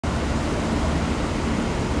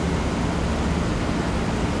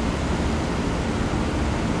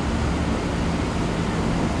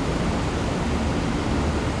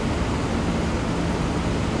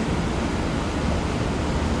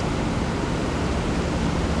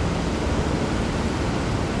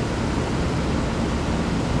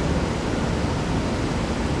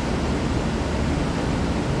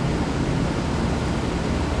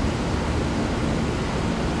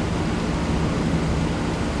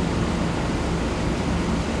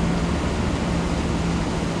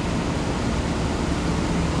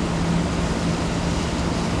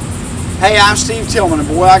Hey, I'm Steve Tillman, and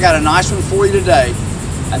boy, I got a nice one for you today.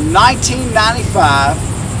 A 1995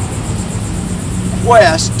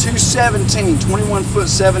 Quest 217, 21 foot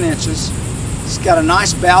 7 inches. It's got a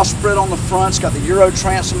nice bow spread on the front. It's got the Euro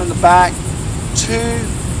transom in the back. Two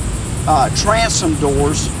transom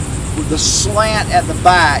doors with the slant at the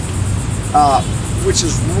back, which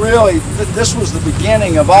is really, this was the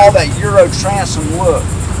beginning of all that Euro transom look.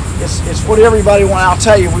 It's what everybody wants. I'll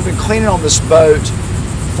tell you, we've been cleaning on this boat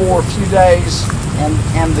for a few days,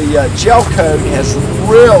 and the gel coat has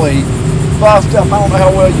really buffed up. I don't know how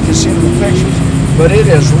well you can see it in the pictures, but it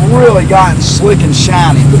has really gotten slick and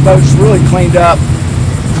shiny. The boat's really cleaned up,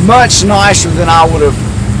 much nicer than I would have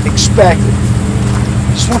expected.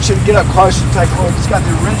 Just want you to get up close and take a look. It's got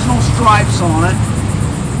the original stripes on it.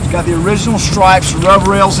 It's got the original stripes, rub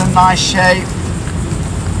rails in nice shape.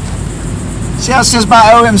 See how it says by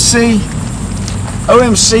OMC?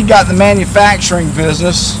 OMC got the manufacturing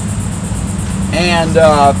business, and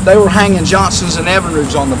they were hanging Johnsons and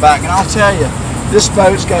Evinrudes on the back. And I'll tell you, this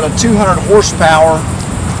boat's got a 200 horsepower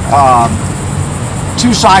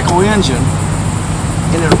two-cycle engine,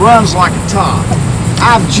 and it runs like a top.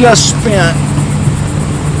 I've just spent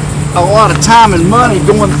a lot of time and money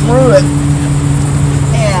going through it,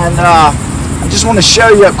 and I just want to show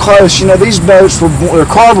you up close. You know, these boats they're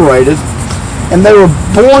carbureted, and they were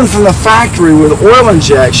born from the factory with oil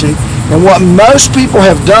injection. And what most people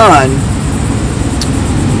have done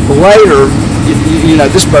later, you know,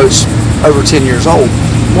 this boat's over 10 years old.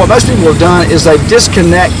 What most people have done is they've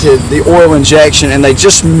disconnected the oil injection and they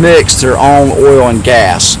just mixed their own oil and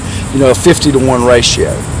gas, you know, a 50-to-1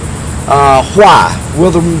 ratio. Why?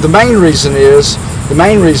 Well, the main reason is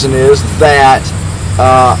that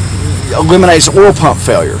eliminates oil pump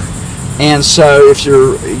failure. And so if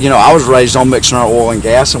you're, you know, I was raised on mixing our oil and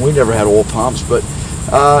gas, and we never had oil pumps, but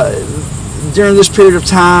during this period of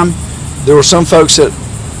time, there were some folks that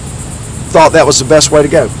thought that was the best way to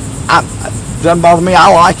go. It doesn't bother me,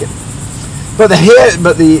 I like it. But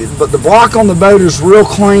the block on the boat is real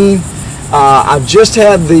clean. I've just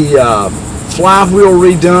had the flywheel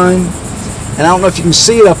redone, and I don't know if you can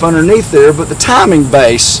see it up underneath there, but the timing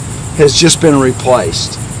base has just been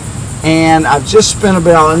replaced. And I've just spent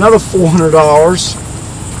about another $400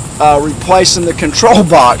 replacing the control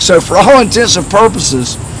box. So for all intents and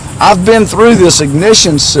purposes, I've been through this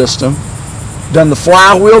ignition system, done the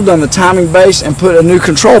flywheel, done the timing base, and put a new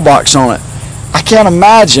control box on it. I can't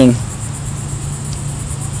imagine,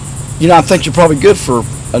 you know, I think you're probably good for,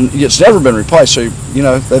 it's never been replaced, so, you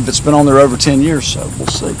know, it's been on there over 10 years, so we'll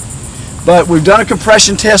see. But we've done a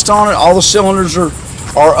compression test on it. All the cylinders are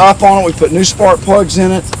up on it. We put new spark plugs in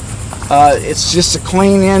it. It's just a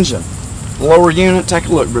clean engine. The lower unit, take a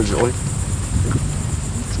look, Bridget.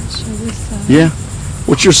 Yeah.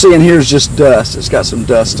 What you're seeing here is just dust. It's got some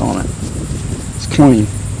dust on it. It's clean.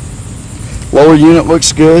 Lower unit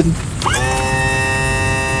looks good.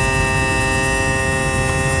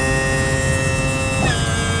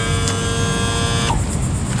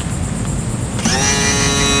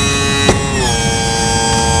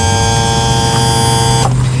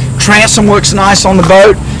 Transom looks nice on the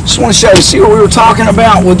boat. Just want to show you, see what we were talking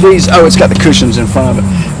about with these. Oh, it's got the cushions in front of it.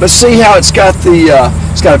 But see how it's got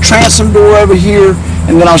it's got a transom door over here,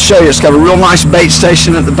 and then I'll show you, it's got a real nice bait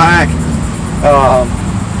station at the back.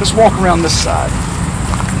 Let's walk around this side.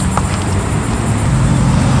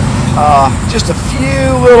 Just a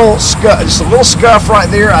few little just a little scuff right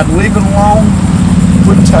there. I'd leave it alone,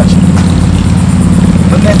 wouldn't touch it.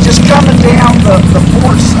 But then just coming down the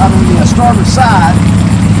port, the starboard side,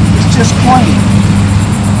 it's just clean.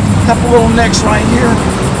 A couple little nicks right here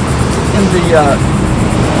in the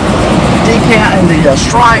decant and the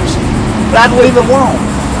stripes, but I'd leave it alone.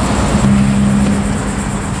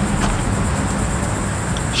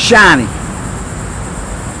 Shiny.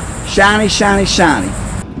 Shiny, shiny, shiny.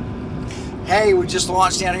 Hey, we just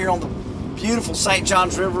launched down here on the beautiful St.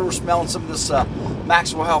 Johns River. We're smelling some of this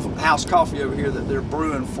Maxwell House coffee over here that they're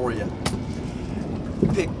brewing for you.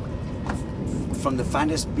 Picked from the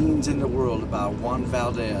finest beans in the world by Juan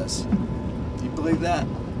Valdez. Do you believe that?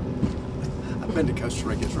 I've been to Costa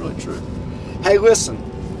Rica, it's really true. Hey, listen,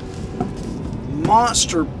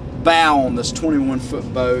 monster bow on this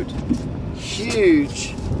 21-foot boat.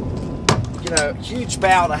 Huge, you know, huge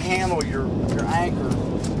bow to handle your anchor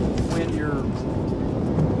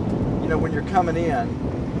when you're coming in.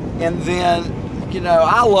 And then, you know,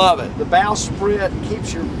 I love it. The bow spread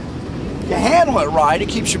keeps you handle it right. It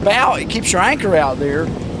keeps your bow, it keeps your anchor out there,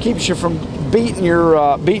 keeps you from beating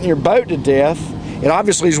your boat to death. It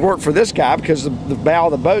obviously has worked for this guy because the bow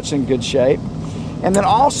of the boat's in good shape. And then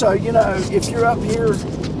also, you know, if you're up here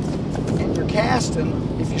and you're casting,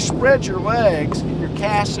 if you spread your legs, you're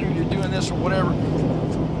casting or you're doing this or whatever,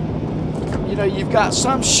 you know, you've got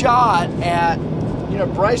some shot at, you know,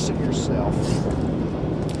 bracing yourself.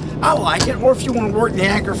 I like it. Or if you want to work the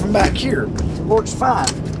anchor from back here, it works fine.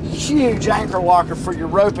 Huge anchor locker for your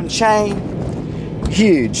rope and chain.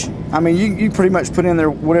 Huge. I mean, you pretty much put in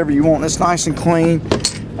there whatever you want. It's nice and clean.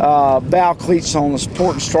 Bow cleats on the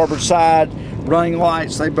port and starboard side. Running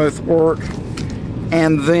lights, they both work.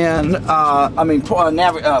 And then, port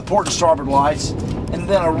and starboard lights. And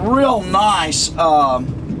then a real nice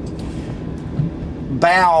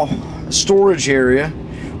bow storage area.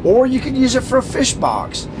 Or you could use it for a fish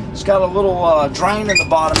box. It's got a little drain in the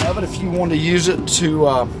bottom of it if you want to use it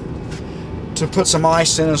to put some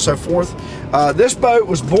ice in and so forth. This boat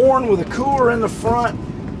was born with a cooler in the front,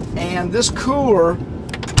 and this cooler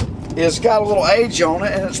has got a little age on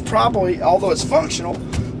it, and it's probably, although it's functional,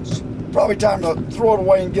 it's probably time to throw it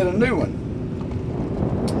away and get a new one.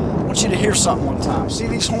 I want you to hear something one time. See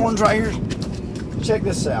these horns right here? Check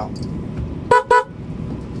this out.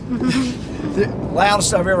 The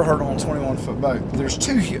loudest I've ever heard on a 21-foot boat. There's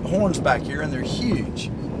two horns back here, and they're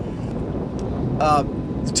huge.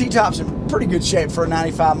 The T-top's in pretty good shape for a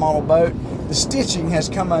 95 model boat. The stitching has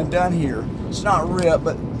come undone here. It's not ripped,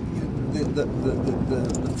 but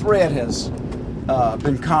the thread has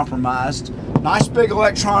been compromised. Nice big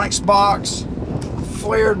electronics box,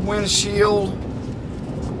 flared windshield,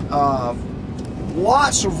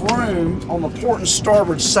 lots of room on the port and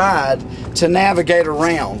starboard side to navigate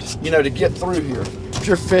around, you know, to get through here. If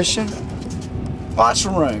you're fishing, lots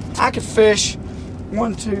of room. I could fish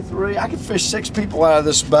 1, 2, 3. I could fish 6 people out of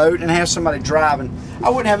this boat and have somebody driving. I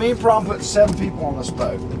wouldn't have any problem putting 7 people on this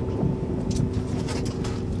boat.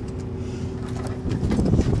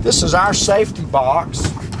 This is our safety box.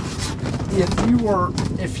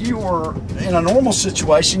 If you were in a normal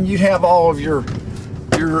situation, you'd have all of your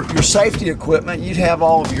safety equipment. You'd have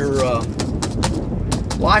all of your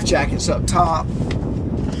life jackets up top.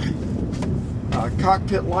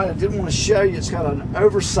 Cockpit light. I did want to show you. It's got an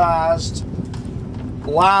oversized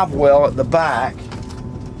live well at the back,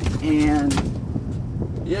 and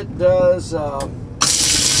it does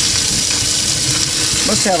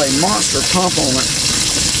must have a monster pump on it.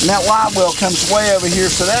 And that live well comes way over here,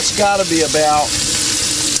 so that's got to be about,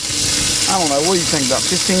 I don't know, what do you think, about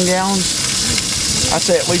 15 gallons? I'd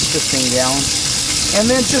say at least 15 gallons. And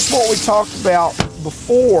then just what we talked about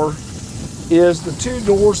before is the 2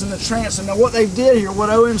 doors and the transom. Now what they did here, what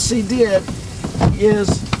OMC did, is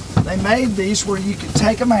they made these where you could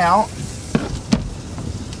take them out.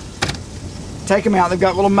 They've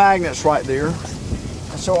got little magnets right there.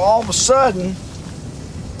 And so all of a sudden,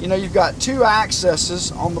 you know, you've got 2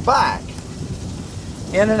 accesses on the back,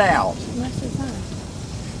 in and out. Nice design.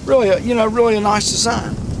 Really, you know, really a nice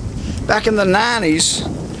design. Back in the 90s,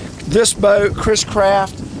 this boat, Chris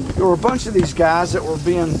Craft, there were a bunch of these guys that were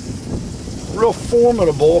being real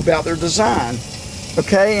formidable about their design.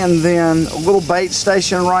 Okay, and then a little bait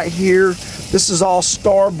station right here. This is all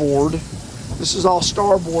starboard. This is all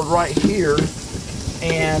starboard right here.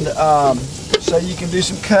 And so you can do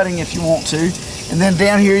some cutting if you want to. And then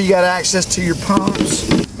down here you got access to your pumps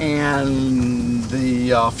and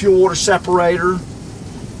the fuel water separator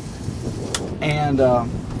and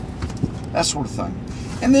that sort of thing.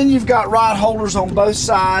 And then you've got rod holders on both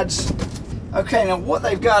sides. Okay, now what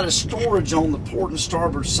they've got is storage on the port and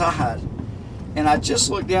starboard side. And I just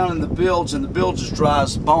looked down in the bilge, and the bilge is dry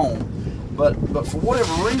as a bone. But for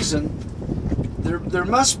whatever reason, there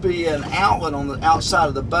must be an outlet on the outside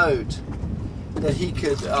of the boat that he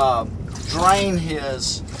could drain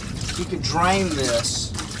this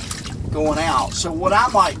going out. So what I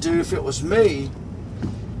might do if it was me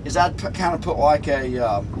is I'd kind of put like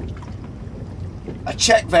a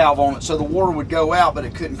check valve on it so the water would go out but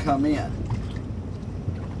it couldn't come in.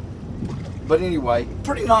 But anyway,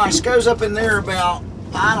 pretty nice. Goes up in there about,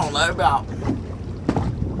 I don't know, about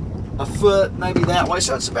a foot, maybe that way.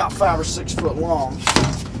 So it's about 5 or 6 foot long.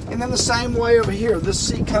 And then the same way over here, this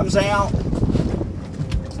seat comes out.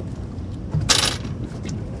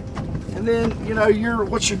 And then, you know,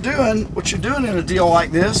 what you're doing in a deal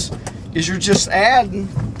like this is you're just adding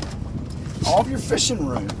all of your fishing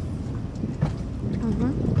room.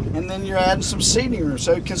 And then you're adding some seating room.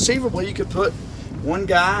 So conceivably you could put one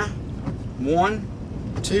guy, 1,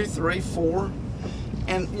 2, 3, 4,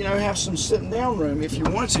 and you know, have some sitting down room if you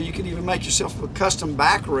wanted to. You could even make yourself a custom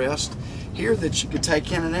backrest here that you could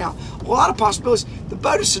take in and out. A lot of possibilities. The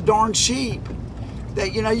boat is so darn cheap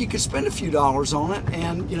that, you know, you could spend a few dollars on it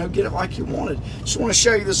and, you know, get it like you wanted. Just want to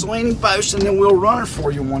show you this leaning post, and then we'll run her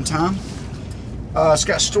for you one time. It's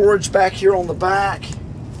got storage back here on the back.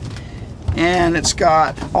 And it's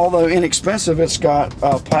got, although inexpensive, it's got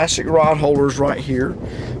plastic rod holders right here,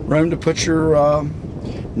 room to put your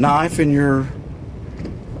knife and your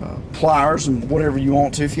pliers and whatever you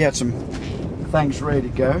want to if you had some things ready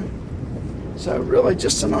to go. So really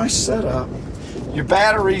just a nice setup. Your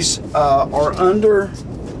batteries are under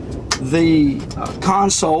the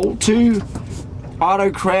console, 2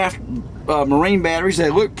 Autocraft marine batteries. They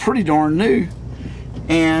look pretty darn new.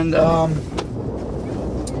 And then,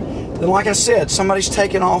 like I said, somebody's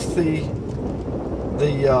taken off the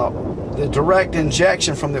direct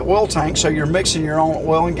injection from the oil tank, so you're mixing your own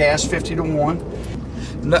oil and gas 50 to 1.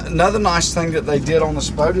 Another nice thing that they did on this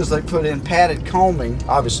boat is they put in padded combing,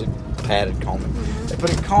 obviously padded combing. They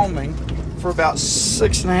put in combing for about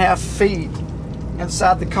 6.5 feet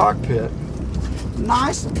inside the cockpit.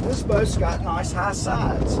 Nice. This boat's got nice high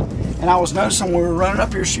sides. And I was noticing when we were running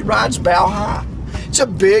up here, she rides bow high. It's a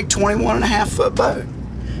big 21.5 foot boat.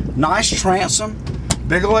 Nice transom,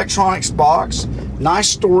 big electronics box, nice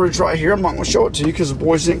storage right here. I'm not going to show it to you because the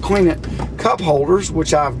boys didn't clean it. Cup holders,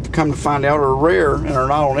 which I've come to find out are rare and are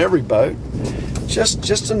not on every boat.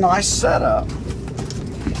 Just a nice setup.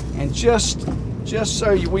 And just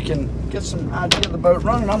so we can get some idea of the boat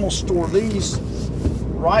running, I'm going to store these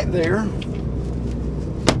right there.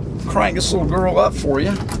 Crank this little girl up for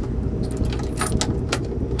you.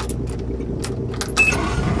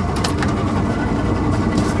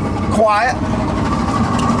 Quiet.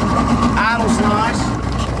 Idle's nice.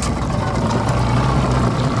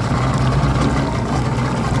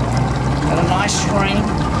 Got a nice stream.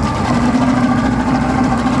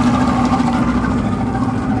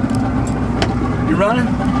 You running?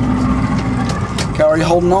 Okay, are you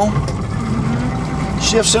holding on?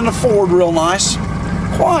 Shifts into forward real nice.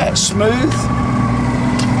 Quiet, smooth.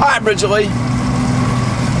 All right, Bridget Lee.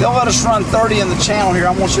 They'll let us run 30 in the channel here.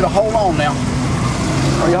 I want you to hold on now.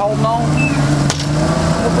 Are you holding on?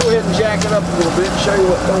 We'll go ahead and jack it up a little bit and show you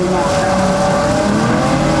what 30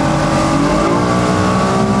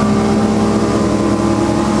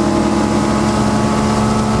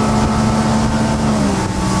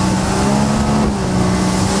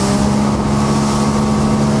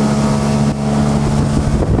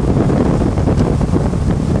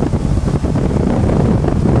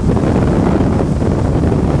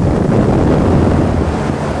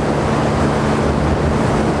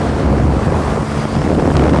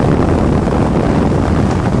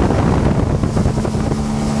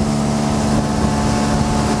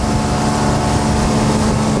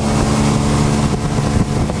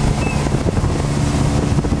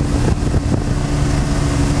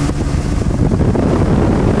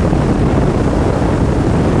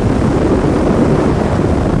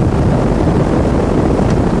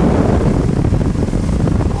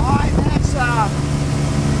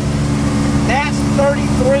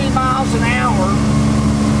 miles an hour.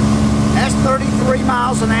 That's 33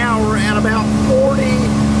 miles an hour at about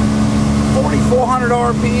 4,400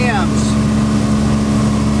 RPMs.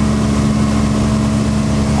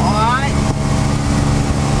 All right.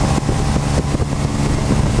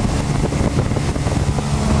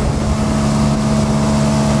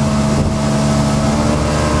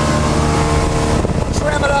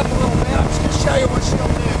 Trim it up a little bit. I'm just going to show you what she'll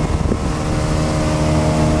do.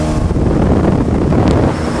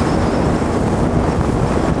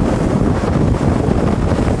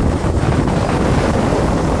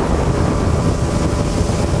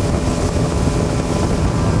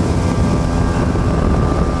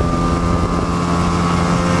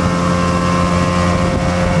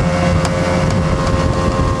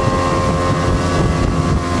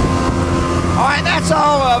 That's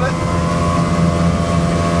all of it.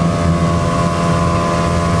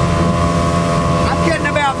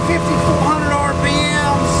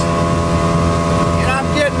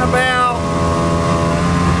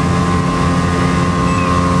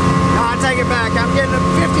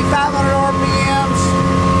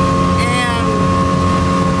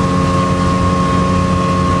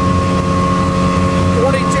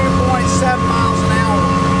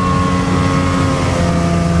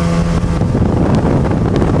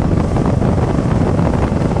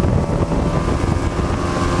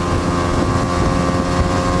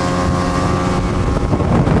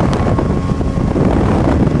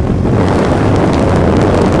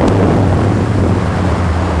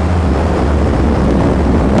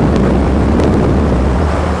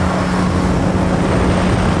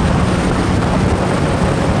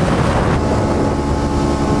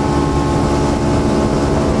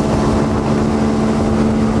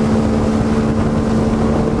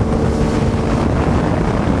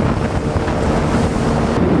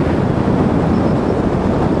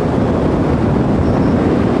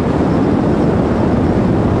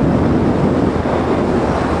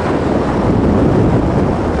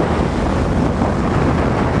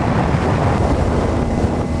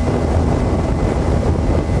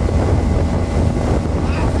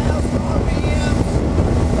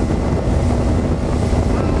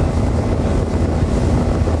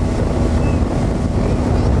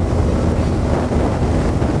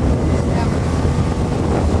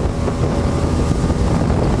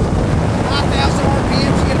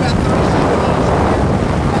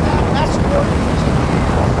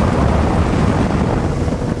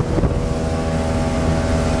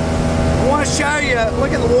 show you,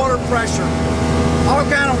 look at the water pressure. All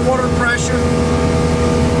kind of water pressure.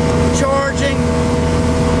 Charging.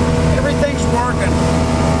 Everything's working.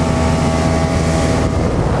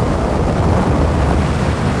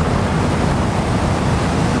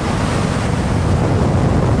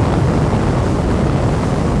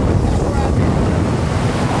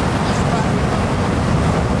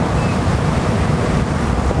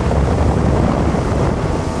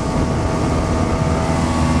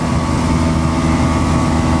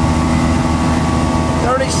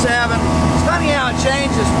 It's funny how it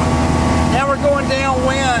changes. Now we're going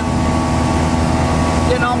downwind,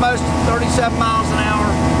 getting almost 37 miles an hour.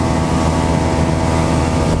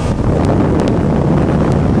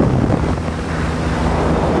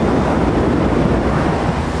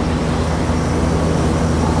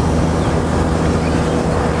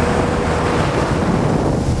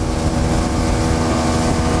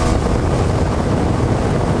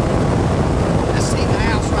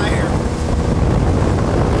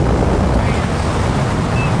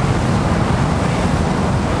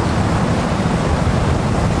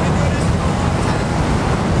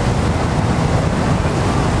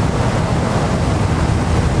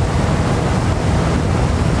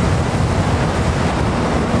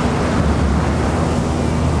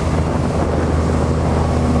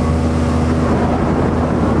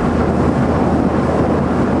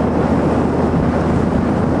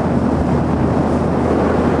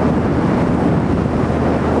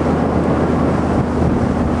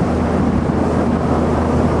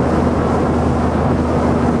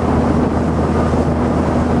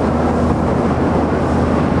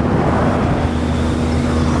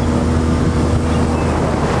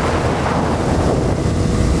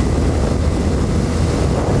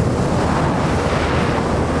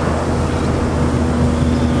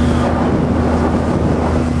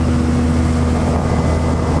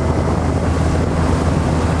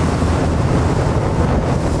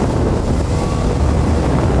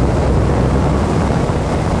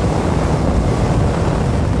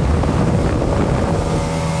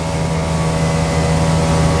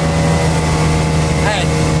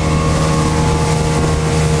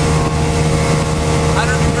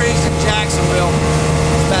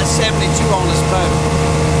 On this boat.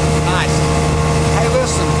 Nice. Hey,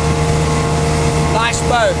 listen. Nice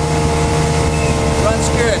boat. Runs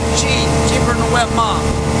good. Cheaper than a wet mop.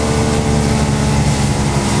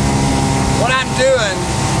 What I'm doing,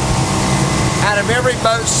 out of every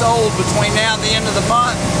boat sold between now and the end of the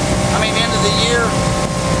month, end of the year,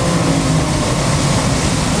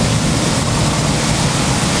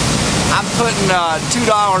 I'm putting $2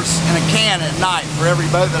 in a can at night for every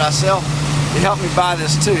boat that I sell. It helped me buy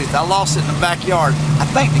this tooth. I lost it in the backyard. I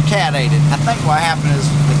think the cat ate it. I think what happened is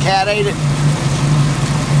the cat ate it.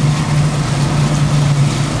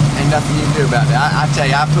 Ain't nothing you can do about that. I tell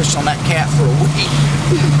you, I pushed on that cat for a week.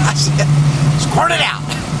 I said, squirt it out.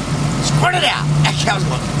 Squirt it out. That cat was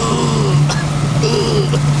going,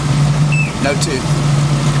 ugh. No tooth.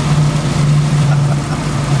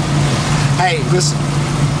 Hey, listen.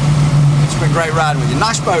 It's been great riding with you.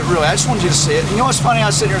 Nice boat, really. I just wanted you to see it. You know what's funny?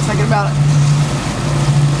 I was sitting here thinking about it.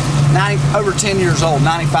 Over 10 years old,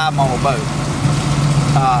 95 model boat.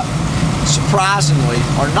 Surprisingly,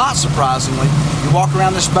 or not surprisingly, you walk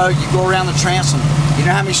around this boat, you go around the transom. You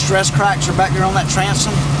know how many stress cracks are back there on that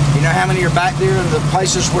transom? You know how many are back there in the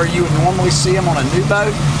places where you would normally see them on a new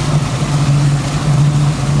boat?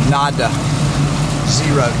 Nada.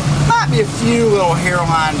 Zero. Might be a few little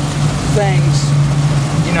hairline things,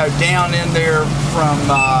 you know, down in there from,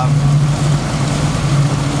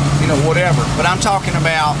 you know, whatever. But I'm talking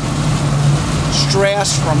about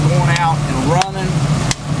stress from going out and running.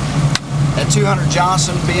 That 200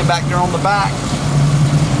 Johnson being back there on the back.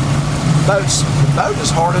 The boat is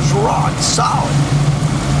hard as a rock. It's solid.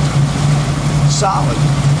 Solid.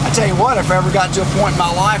 I tell you what, if I ever got to a point in my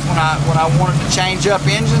life when I wanted to change up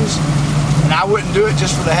engines, and I wouldn't do it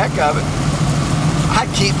just for the heck of it, I'd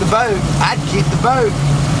keep the boat. I'd keep the boat.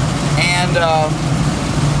 And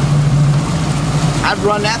I'd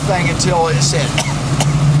run that thing until it said,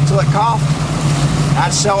 until it coughed.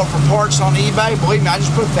 I'd sell it for parts on eBay. Believe me, I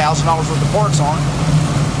just put $1,000 worth of parts on it.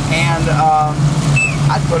 And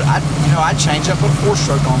I'd change up, put a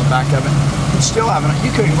 4-stroke on the back of it. And still haven't. You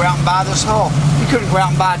couldn't go out and buy this hull. You couldn't go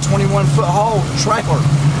out and buy a 21-foot hull trailer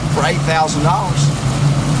for $8,000.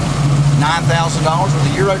 $9,000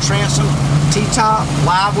 with a Euro transom, T-top,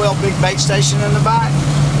 live well, big bait station in the back.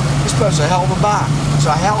 This boat's a hell of a buy. It's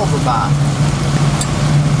a hell of a buy.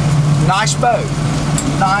 Nice boat.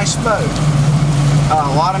 Nice boat.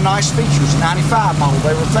 A lot of nice features. 95 model,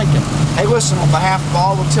 they were thinking. Hey, listen, on behalf of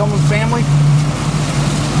all the Tillman family,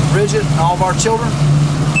 Bridget, and all of our children.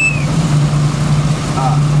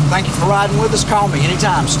 Thank you for riding with us. Call me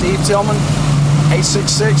anytime. Steve Tillman,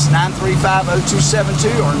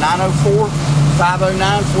 866-935-0272 or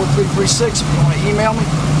 904-509-4336. If you want to email me,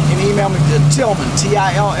 you can email me to Tillman,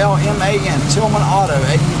 T-I-L-L-M-A-N, Tillman Auto,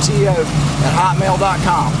 A-U-T-O, at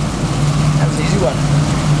hotmail.com. That was easy, wasn't it?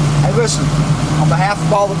 Hey, listen, on behalf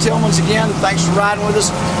of all the Tillmans again, thanks for riding with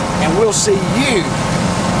us, and we'll see you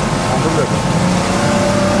on the river.